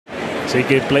Así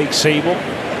que Blake Sabol,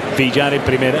 Villar en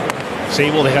primera.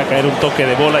 Sabol deja caer un toque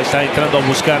de bola, está entrando a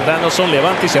buscar Danielson,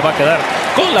 levanta y se va a quedar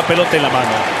con la pelota en la mano.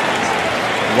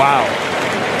 Wow.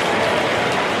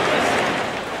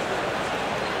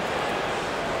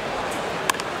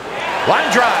 Line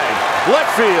drive,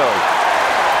 left field,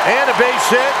 and a base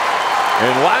hit.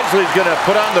 And Wisely's going to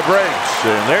put on the brakes,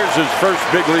 and there's his first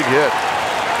big league hit.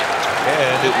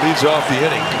 And it leads off the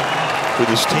inning with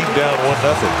his team down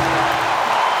 1-0.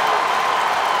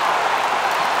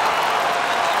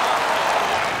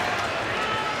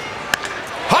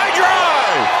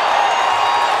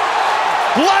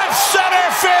 Left center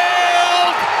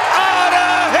field, out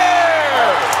of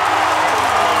here.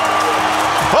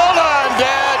 Hold on,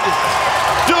 Dad.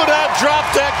 Do not drop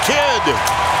that kid.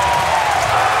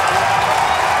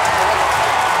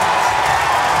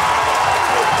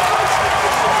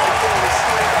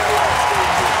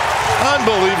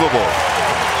 Unbelievable.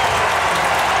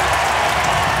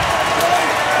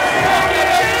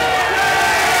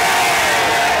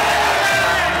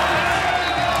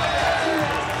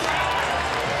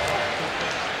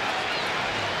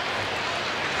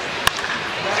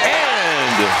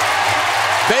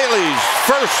 Bailey's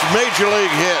first major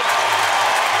league hit.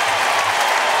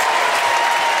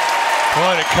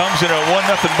 Well, it comes in a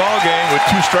 1-0 ball game with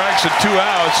 2 strikes and 2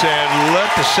 outs, and let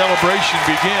the celebration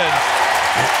begin.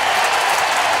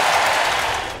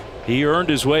 He earned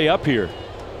his way up here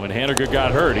when Haniger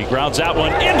got hurt. He grounds that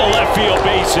one into left field,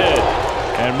 base hit.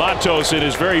 And Matos, in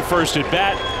his very first at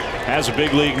bat, has a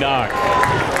big league knock.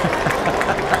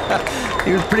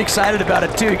 He was pretty excited about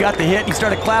it too. He got the hit and he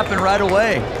started clapping right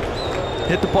away.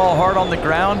 Hit the ball hard on the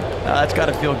ground. That's got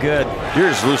to feel good.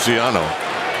 Here's Luciano.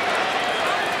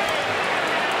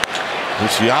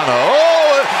 Luciano,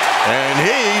 oh, and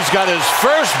he's got his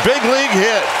first big league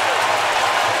hit.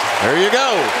 There you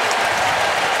go.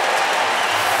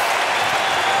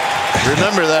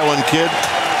 Remember that one, kid.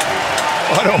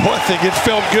 I know one thing, it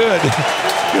felt good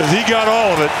because he got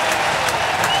all of it.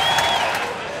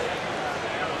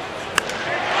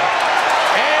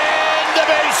 And the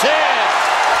base hit.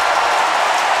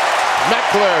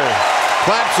 Meckler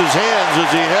claps his hands as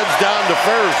he heads down to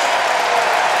first.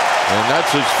 And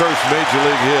that's his first major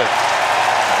league hit.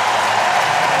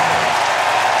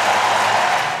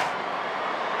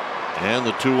 And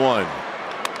the 2-1.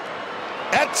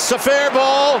 That's a fair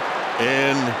ball.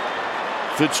 And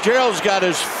Fitzgerald's got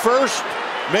his first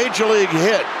major league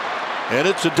hit. And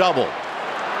it's a double.